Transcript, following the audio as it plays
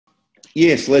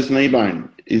Yes, Les Kneebone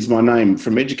is my name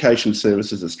from Education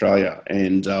Services Australia,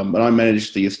 and I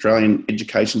manage the Australian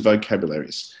Education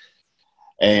Vocabularies.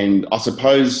 And I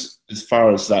suppose as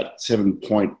far as that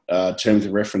 7-point terms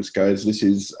of reference goes, this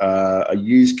is a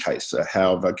use case of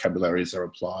how vocabularies are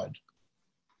applied.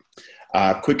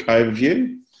 Quick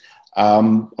overview.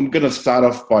 I'm going to start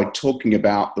off by talking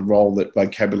about the role that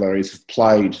vocabularies have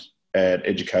played at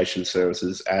Education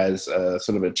Services as a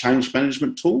sort of a change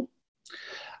management tool.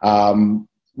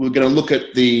 We're going to look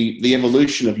at the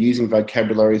evolution of using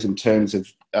vocabularies in terms of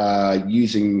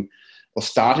using or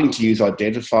starting to use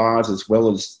identifiers as well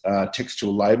as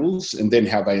textual labels, and then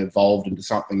how they evolved into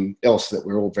something else that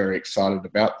we're all very excited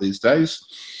about these days.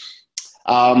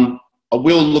 I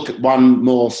will look at one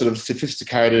more sort of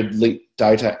sophisticated linked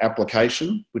data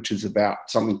application, which is about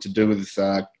something to do with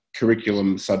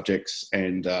curriculum subjects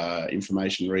and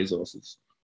information resources.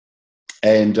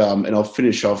 And I'll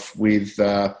finish off with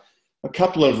a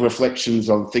couple of reflections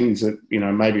on things that,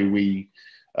 maybe we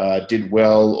did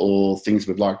well, or things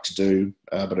we'd like to do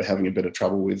but are having a bit of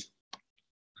trouble with.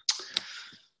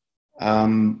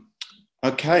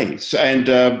 Okay, so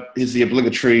here's the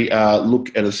obligatory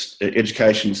look at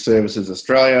Education Services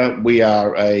Australia. We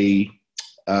are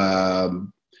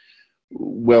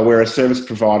we're a service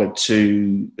provider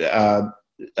to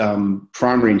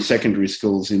primary and secondary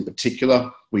schools in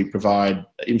particular. We provide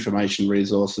information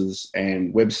resources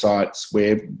and websites.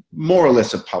 We're more or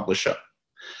less a publisher.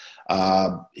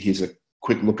 Here's a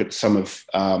quick look at some of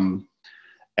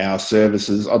our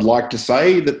services. I'd like to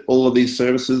say that all of these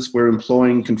services we're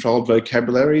employing controlled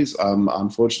vocabularies.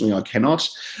 Unfortunately, I cannot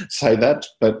say that,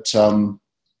 but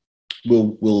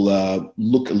we'll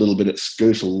look a little bit at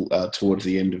Scootle towards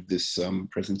the end of this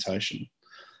presentation.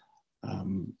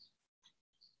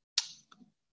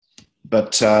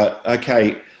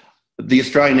 Okay, the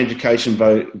Australian education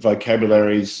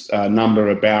vocabularies number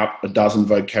about a dozen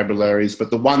vocabularies, but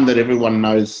the one that everyone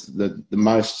knows the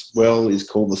most well is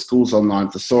called the Schools Online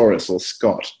Thesaurus, or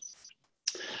SCOT.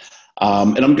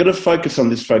 And I'm going to focus on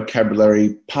this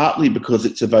vocabulary partly because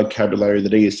it's a vocabulary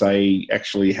that ESA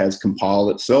actually has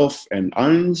compiled itself and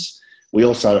owns. We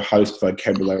also host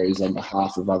vocabularies on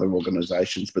behalf of other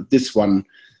organisations, but this one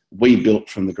we built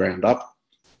from the ground up.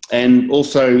 And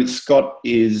also SCOT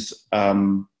is,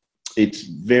 it's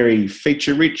very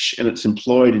feature rich, and it's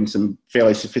employed in some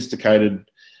fairly sophisticated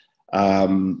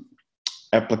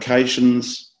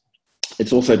applications.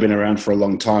 It's also been around for a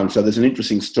long time, so there's an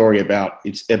interesting story about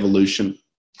its evolution.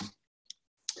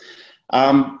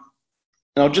 And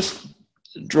I'll just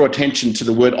draw attention to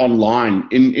the word online.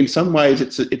 In some ways,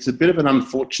 it's a bit of an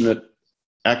unfortunate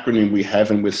acronym we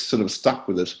have, and we're sort of stuck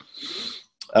with it.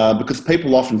 Because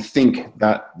people often think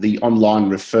that the online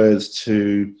refers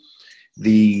to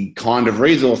the kind of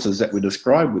resources that we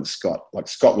describe with SCOT. Like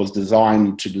SCOT was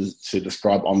designed to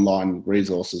describe online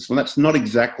resources. Well, that's not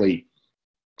exactly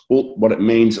what it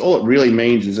means. All it really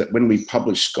means is that when we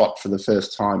published SCOT for the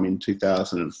first time in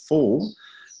 2004,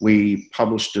 we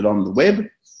published it on the web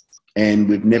and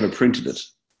we've never printed it.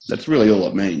 That's really all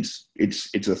it means.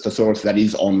 It's a thesaurus that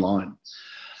is online.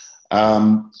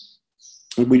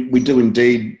 We do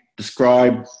indeed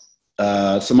describe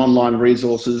some online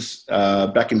resources.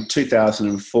 Back in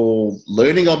 2004,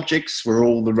 learning objects were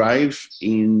all the rave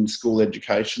in school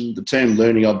education. The term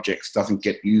learning objects doesn't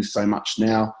get used so much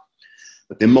now,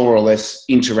 but they're more or less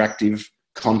interactive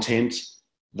content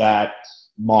that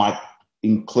might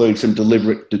include some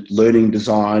deliberate learning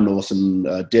design or some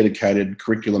dedicated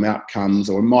curriculum outcomes,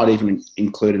 or might even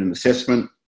include an assessment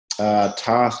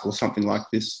task or something like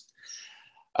this.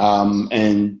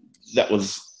 And that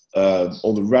was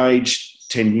all the rage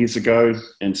 10 years ago,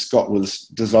 and SCOT was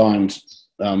designed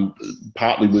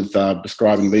partly with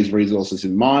describing these resources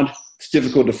in mind. It's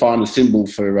difficult to find a symbol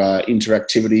for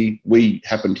interactivity. We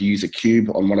happen to use a cube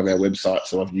on one of our websites,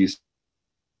 so I've used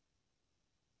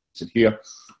it here.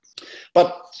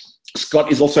 But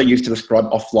SCOT is also used to describe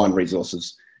offline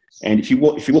resources. And if you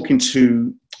look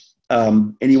into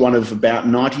any one of about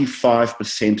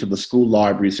 95% of the school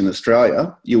libraries in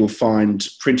Australia, you will find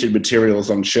printed materials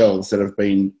on shelves that have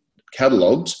been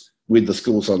catalogued with the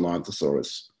Schools Online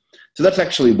Thesaurus. So that's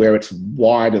actually where its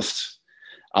widest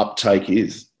uptake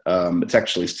is. It's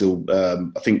actually still,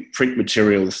 I think print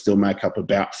materials still make up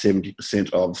about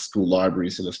 70% of school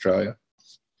libraries in Australia.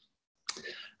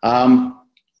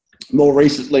 More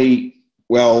recently,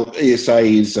 well, ESA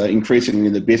is increasingly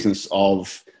in the business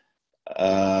of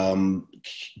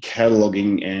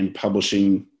cataloguing and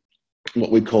publishing what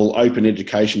we call open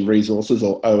education resources,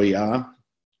 or OER,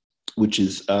 which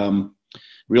is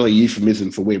really a euphemism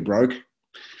for we're broke.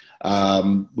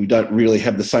 We don't really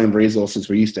have the same resources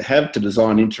we used to have to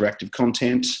design interactive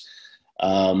content.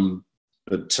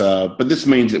 But this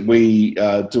means that we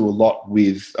do a lot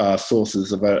with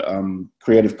sources of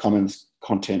Creative Commons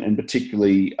content, and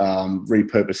particularly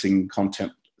repurposing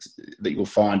content that you'll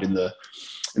find in the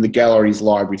galleries,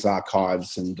 libraries,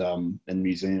 archives, and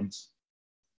museums.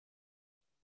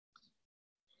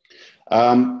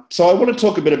 So I want to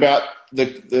talk a bit about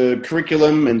the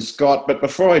curriculum and Scott, but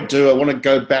before I do, I want to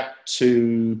go back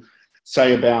to,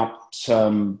 say, about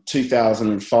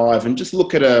 2005 and just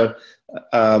look at a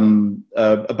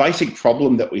basic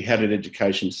problem that we had at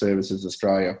Education Services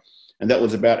Australia, and that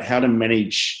was about how to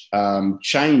manage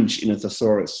change in a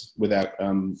thesaurus with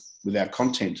our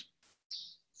content.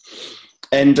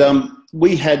 And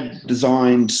we had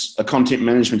designed a content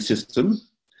management system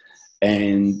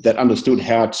and that understood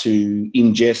how to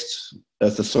ingest a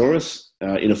thesaurus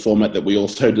in a format that we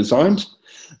also designed.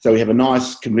 So we have a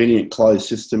nice, convenient, closed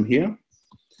system here.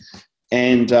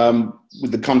 And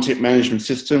with the content management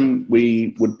system,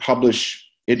 we would publish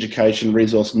education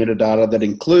resource metadata that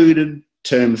included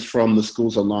terms from the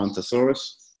Schools Online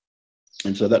thesaurus.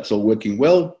 And so that's all working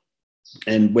well.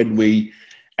 And when we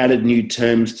added new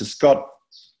terms to Scott,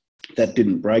 that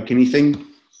didn't break anything.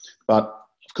 But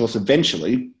of course,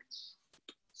 eventually,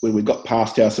 when we got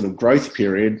past our sort of growth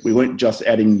period, we weren't just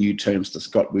adding new terms to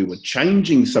Scott, we were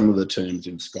changing some of the terms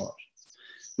in Scott.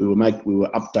 We were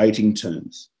updating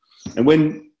terms. And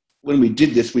when we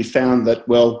did this, we found that,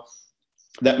 well,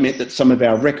 that meant that some of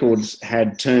our records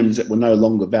had terms that were no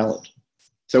longer valid.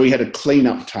 So we had a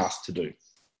clean-up task to do.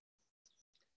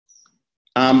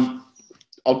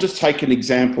 I'll just take an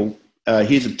example.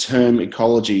 Here's a term,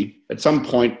 ecology. At some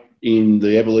point in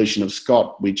the evolution of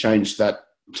Scott, we changed that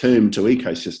term to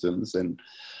ecosystems. And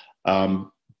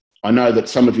I know that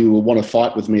some of you will want to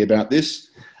fight with me about this.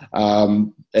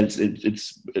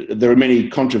 There are many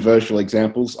controversial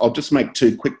examples. I'll just make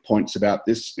two quick points about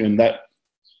this, and that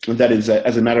is that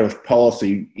as a matter of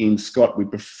policy in Scott, we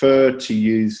prefer to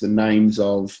use the names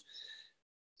of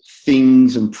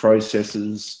things and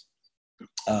processes,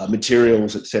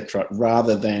 materials, etc.,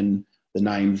 rather than the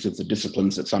names of the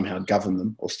disciplines that somehow govern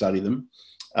them or study them.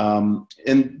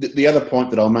 And the other point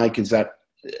that I'll make is that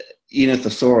in a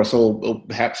thesaurus, or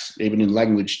perhaps even in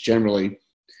language generally,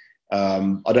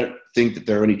 I don't think that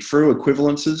there are any true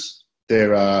equivalences.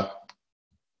 There are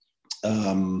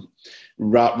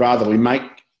rather we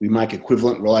make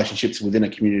equivalent relationships within a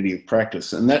community of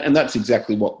practice, and that's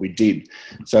exactly what we did.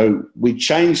 So we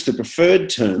changed the preferred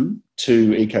term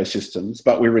to ecosystems,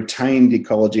 but we retained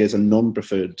ecology as a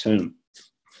non-preferred term.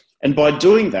 And by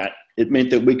doing that, it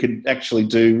meant that we could actually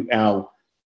do our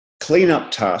cleanup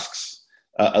tasks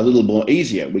a little more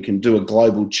easier. We can do a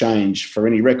global change for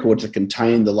any records that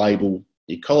contain the label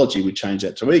ecology. We change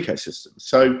that to ecosystems.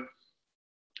 So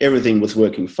everything was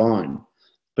working fine,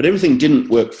 but everything didn't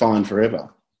work fine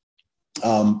forever.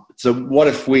 So what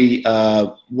if we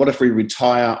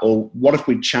retire, or what if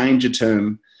we change a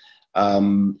term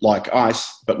like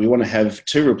ice, but we want to have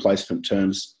two replacement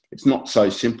terms? It's not so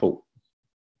simple.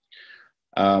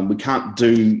 We can't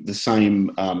do the same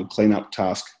cleanup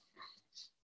task.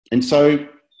 And so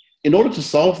in order to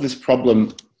solve this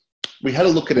problem, we had a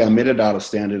look at our metadata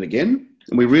standard again,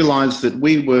 and we realized that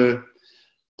we were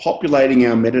populating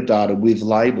our metadata with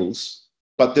labels,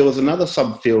 but there was another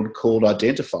subfield called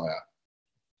identifier.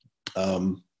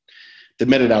 The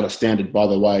metadata standard, by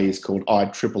the way, is called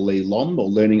IEEE LOM, or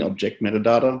Learning Object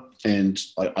Metadata, and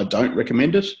I don't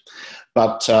recommend it,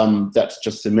 but that's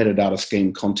just the metadata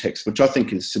scheme context, which I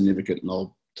think is significant, and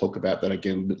I'll talk about that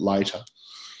again a bit later.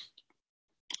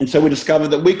 And so we discovered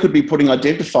that we could be putting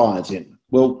identifiers in.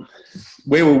 Well,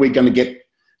 where were we going to get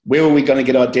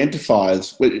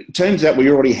identifiers? Well, it turns out we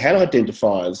already had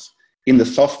identifiers in the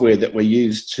software that we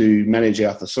used to manage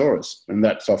our thesaurus, and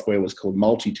that software was called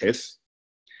Multitest.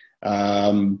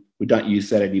 We don't use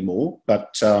that anymore,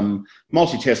 but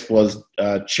Multitest was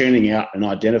churning out an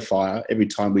identifier every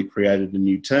time we created a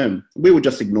new term. We were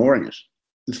just ignoring it.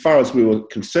 As far as we were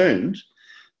concerned,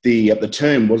 the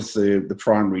term was the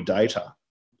primary data.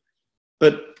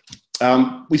 But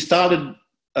we started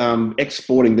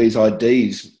exporting these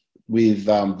IDs with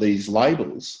these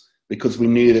labels, because we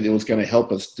knew that it was going to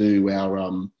help us do our,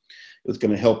 it was going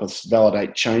to help us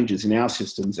validate changes in our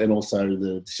systems and also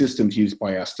the systems used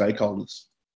by our stakeholders.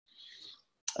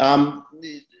 And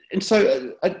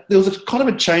so there was a kind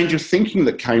of a change of thinking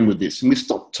that came with this, and we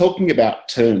stopped talking about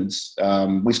terms.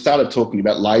 We started talking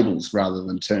about labels rather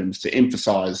than terms, to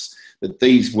emphasise that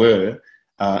these were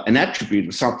an attribute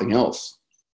of something else.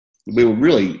 We were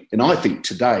really, and I think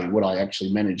today, what I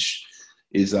actually manage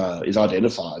is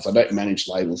identifiers. I don't manage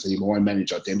labels anymore. I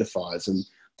manage identifiers, and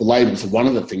the labels are one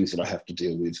of the things that I have to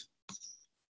deal with.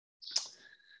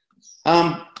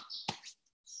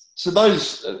 So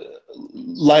those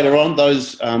later on,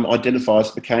 those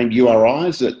identifiers became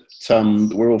URIs that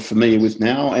we're all familiar with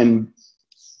now, and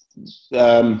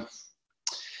I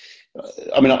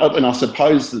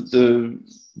suppose that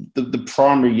the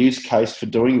primary use case for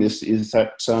doing this is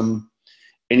that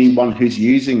anyone who's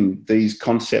using these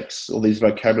concepts or these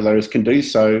vocabularies can do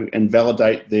so and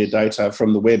validate their data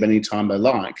from the web anytime they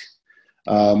like.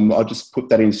 I'll just put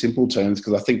that in simple terms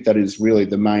because I think that is really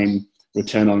the main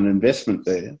return on an investment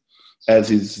there, as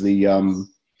is the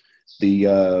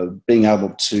being able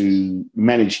to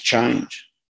manage change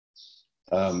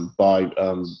by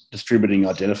distributing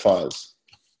identifiers.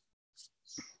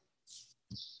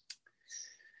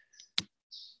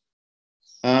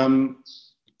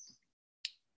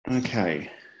 Okay,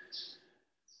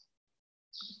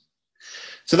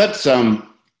 so that's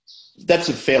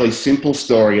a fairly simple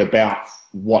story about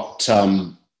what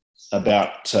the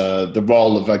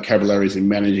role of vocabularies in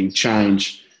managing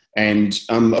change, and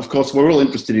of course we're all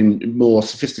interested in more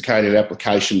sophisticated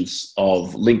applications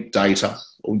of linked data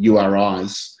or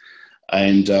URIs,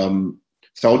 and so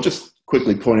I'll just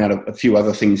quickly point out a few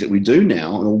other things that we do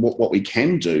now, and what we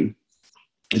can do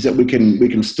is that we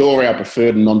can store our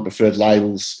preferred and non-preferred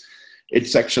labels.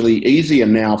 It's actually easier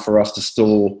now for us to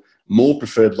store more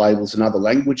preferred labels in other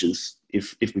languages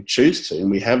if we choose to, and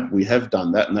we have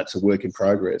done that, and that's a work in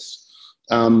progress.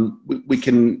 We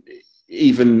can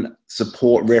even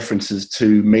support references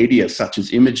to media such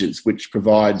as images, which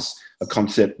provides a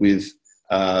concept with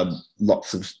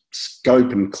lots of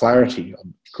scope and clarity.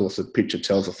 Of course, a picture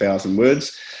tells 1,000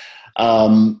 words.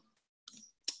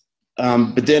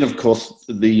 But then, of course,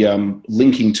 the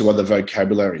linking to other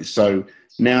vocabularies. So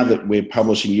now that we're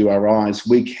publishing URIs,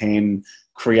 we can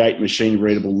create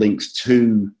machine-readable links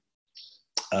to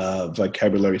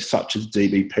vocabularies such as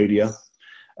DBpedia.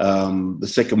 The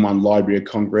second one, Library of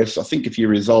Congress. I think if you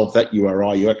resolve that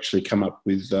URI, you actually come up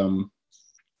with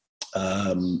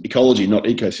ecology, not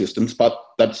ecosystems, but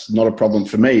that's not a problem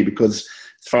for me because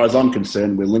as far as I'm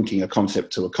concerned, we're linking a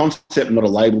concept to a concept, not a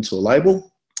label to a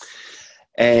label.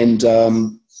 And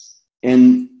the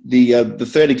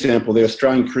third example, the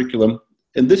Australian curriculum,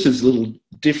 and this is a little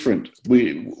different.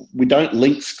 We don't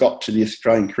link Scott to the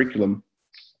Australian curriculum.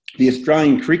 The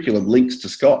Australian curriculum links to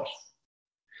Scott.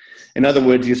 In other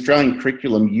words, the Australian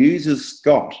curriculum uses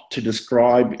Scott to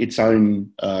describe its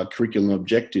own curriculum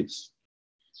objectives.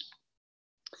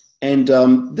 And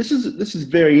this is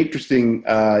very interesting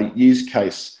use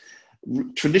case.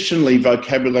 Traditionally,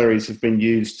 vocabularies have been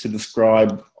used to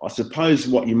describe, I suppose,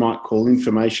 what you might call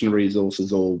information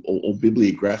resources or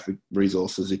bibliographic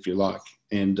resources, if you like.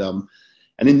 And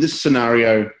in this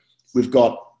scenario, we've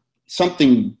got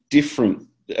something different.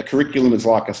 A curriculum is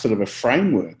like a sort of a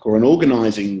framework or an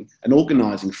organising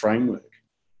framework.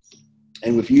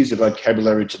 And we've used a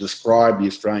vocabulary to describe the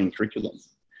Australian curriculum.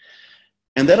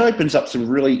 And that opens up some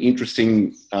really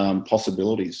interesting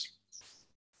possibilities.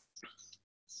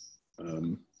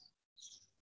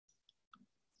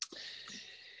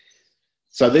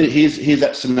 So here's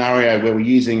that scenario where we're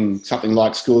using something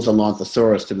like Schools Online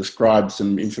Thesaurus to describe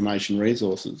some information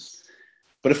resources.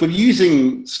 But if we're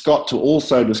using Scott to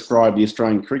also describe the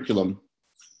Australian curriculum,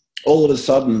 all of a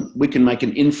sudden we can make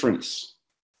an inference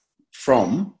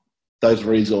from those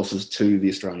resources to the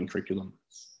Australian curriculum.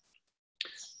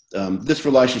 This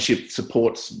relationship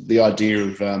supports the idea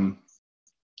of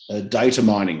data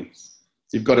mining.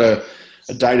 You've got a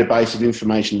database of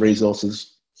information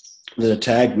resources that are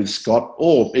tagged with Scott,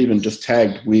 or even just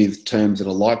tagged with terms that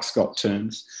are like Scott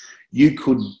terms. You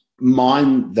could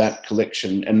mine that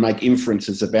collection and make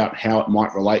inferences about how it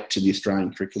might relate to the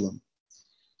Australian curriculum.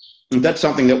 And that's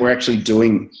something that we're actually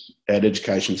doing at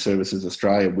Education Services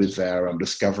Australia with our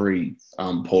discovery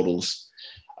portals.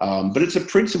 But it's a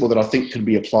principle that I think could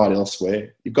be applied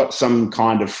elsewhere. You've got some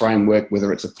kind of framework,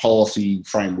 whether it's a policy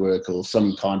framework or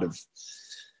some kind of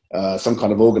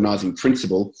organising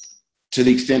principle. To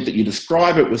the extent that you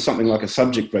describe it with something like a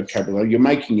subject vocabulary, you're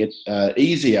making it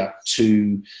easier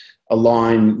to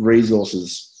align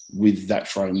resources with that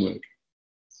framework.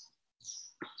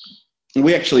 And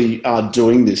we actually are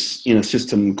doing this in a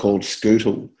system called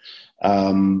Scootle.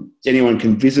 Anyone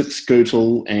can visit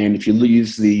Scootle, and if you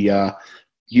use the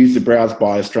Browse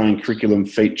by Australian Curriculum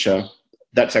feature,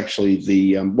 that's actually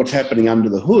the what's happening under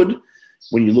the hood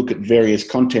when you look at various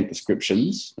content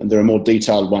descriptions, and there are more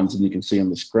detailed ones than you can see on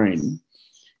the screen.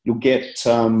 You'll get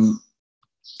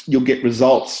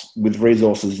results with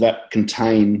resources that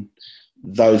contain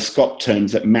those Scott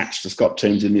terms that match the Scott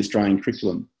terms in the Australian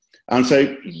curriculum.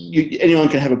 So anyone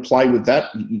can have a play with that.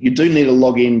 You do need to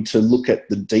log in to look at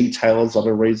the details of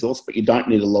a resource, but you don't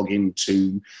need to log in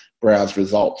to browse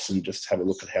results and just have a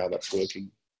look at how that's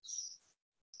working.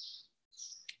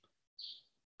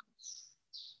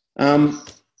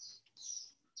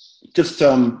 Just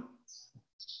a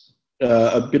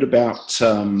bit about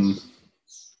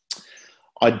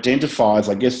identifiers.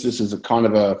 I guess this is a kind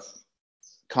of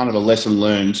a lesson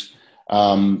learned.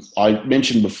 I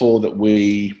mentioned before that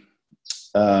we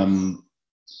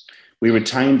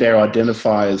retained our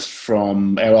identifiers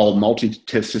from our old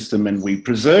multi-test system, and we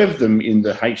preserved them in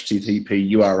the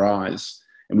HTTP URIs.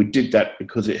 And we did that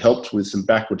because it helped with some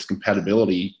backwards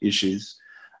compatibility issues.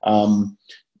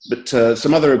 But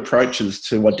some other approaches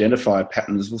to identifier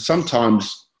patterns, well,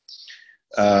 sometimes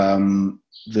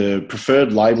the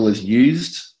preferred label is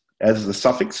used as the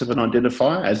suffix of an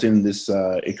identifier, as in this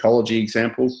ecology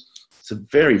example.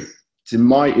 It's in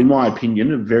my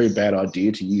opinion, a very bad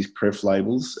idea to use pref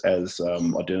labels as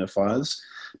identifiers,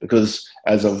 because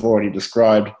as I've already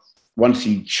described, once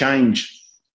you change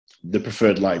the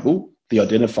preferred label, the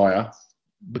identifier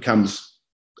becomes,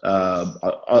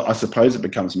 I suppose it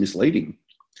becomes misleading.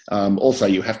 Also,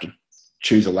 you have to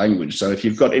choose a language. So if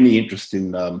you've got any interest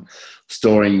in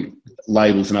storing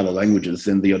labels in other languages,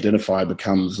 then the identifier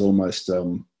becomes almost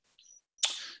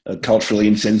culturally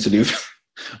insensitive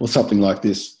or something like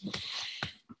this.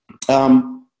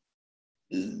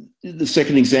 The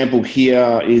second example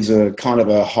here is a kind of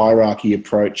a hierarchy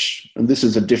approach, and this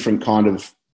is a different kind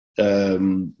of,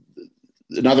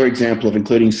 another example of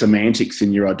including semantics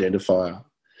in your identifier.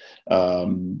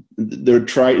 There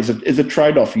is a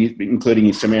trade-off including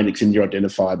your semantics in your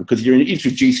identifier, because you're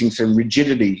introducing some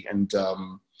rigidity, and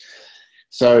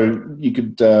so you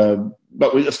could,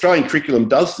 but Australian curriculum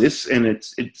does this, and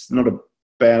it's not a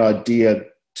bad idea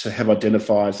to have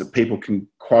identifiers that people can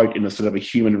quote in a sort of a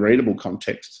human readable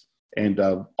context. And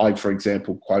I, for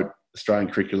example, quote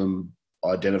Australian curriculum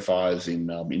identifiers in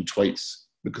tweets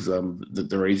because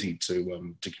they're easy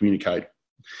to communicate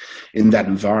in that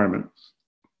environment.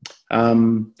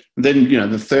 Then,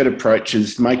 the third approach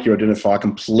is make your identifier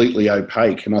completely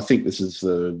opaque. And I think this is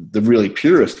the really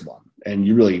purest one. And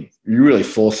you're really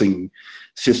forcing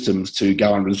systems to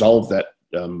go and resolve that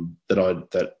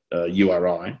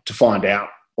URI to find out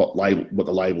what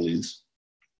the label is.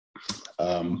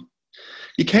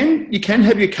 You can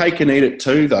have your cake and eat it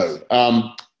too, though.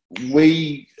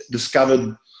 We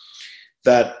discovered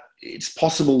that it's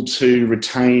possible to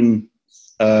retain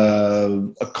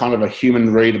a kind of a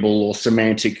human readable or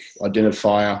semantic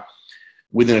identifier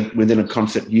within a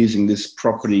concept using this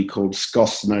property called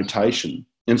SCOS notation.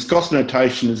 And SCOS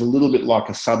notation is a little bit like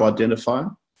a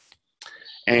sub-identifier,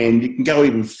 and you can go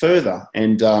even further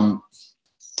and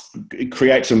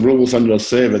create some rules under a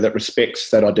server that respects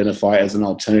that identifier as an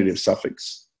alternative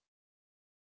suffix,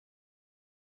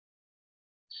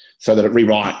 so that it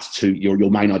rewrites to your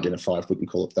main identifier, if we can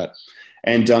call it that.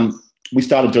 And we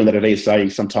started doing that at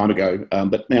AVSIG some time ago,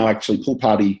 but now actually Pool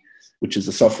Party, which is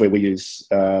the software we use,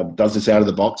 does this out of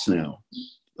the box now.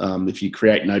 If you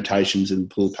create notations in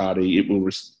Pool Party, it will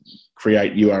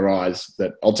create URIs,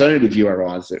 alternative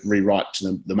URIs that rewrite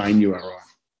to the main URI.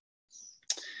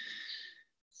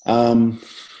 I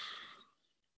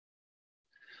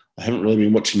haven't really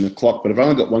been watching the clock, but I've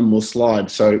only got one more slide,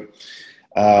 so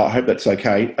I hope that's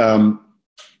okay.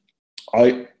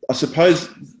 I suppose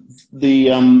the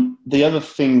other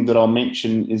thing that I'll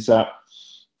mention is that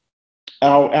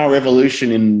our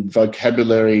evolution in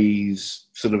vocabularies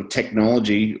sort of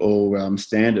technology or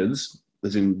standards,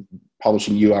 as in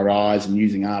publishing URIs and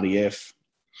using RDF,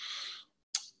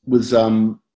 was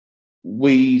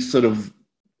we sort of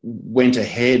went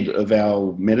ahead of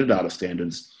our metadata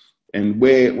standards, and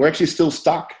we're actually still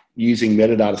stuck using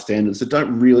metadata standards that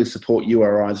don't really support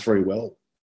URIs very well.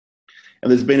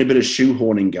 And there's been a bit of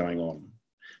shoehorning going on.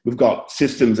 We've got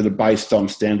systems that are based on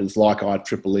standards like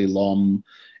IEEE LOM,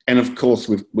 and of course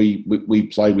we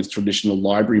play with traditional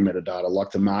library metadata like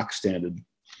the MARC standard.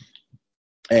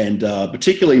 And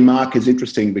particularly MARC is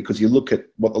interesting because you look at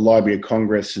what the Library of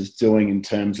Congress is doing in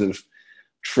terms of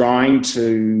trying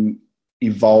to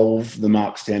evolve the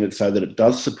MARC standard so that it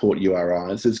does support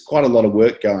URIs. There's quite a lot of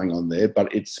work going on there,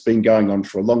 but it's been going on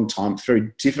for a long time. It's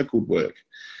very difficult work.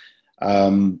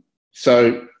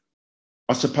 So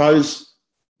I suppose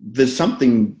there's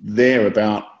something there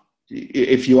about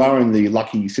if you are in the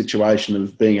lucky situation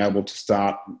of being able to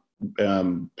start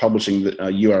publishing the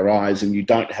URIs and you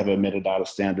don't have a metadata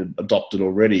standard adopted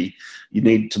already, you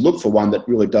need to look for one that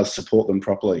really does support them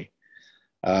properly.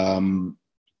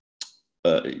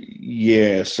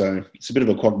 Yeah, so it's a bit of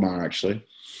a quagmire, actually.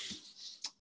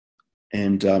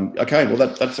 And okay, well,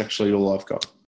 that's actually all I've got.